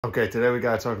Okay, today we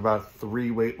gotta talk about 3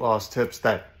 weight loss tips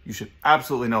that you should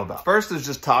absolutely know about. First is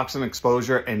just toxin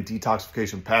exposure and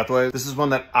detoxification pathways. This is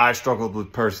one that I struggled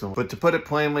with personally. But to put it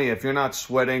plainly, if you're not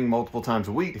sweating multiple times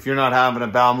a week, if you're not having a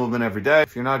bowel movement every day,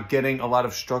 if you're not getting a lot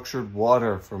of structured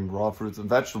water from raw fruits and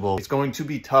vegetables, it's going to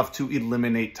be tough to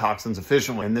eliminate toxins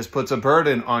efficiently. And this puts a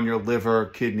burden on your liver,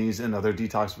 kidneys, and other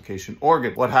detoxification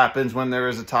organs. What happens when there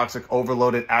is a toxic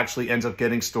overload? It actually ends up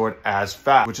getting stored as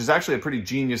fat, which is actually a pretty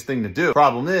genius thing to do.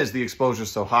 Problem is the exposure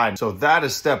is so high. So that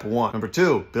is step 1. Number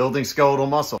 2, building skeletal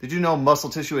muscle. Did you know muscle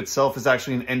tissue itself is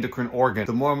actually an endocrine organ?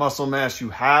 The more muscle mass you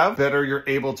have, better you're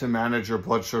able to manage your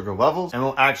blood sugar levels and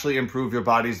will actually improve your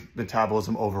body's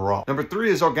metabolism overall. Number 3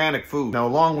 is organic food. Now,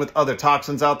 along with other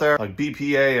toxins out there like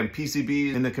BPA and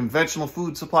PCBs, in the conventional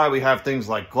food supply, we have things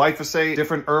like glyphosate,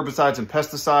 different herbicides and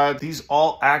pesticides. These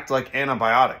all act like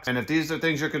antibiotics. And if these are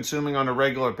things you're consuming on a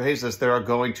regular basis, they are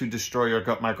going to destroy your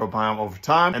gut microbiome over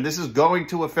time. And this is going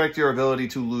to affect your ability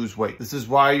to lose weight. This is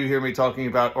why you hear me talking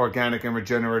about organic and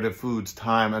regenerative foods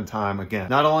time and time again.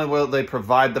 Not only will they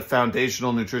provide the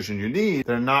foundational nutrition you need,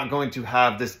 they're not going to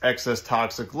have this excess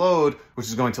toxic load, which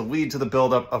is going to lead to the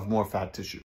buildup of more fat tissue.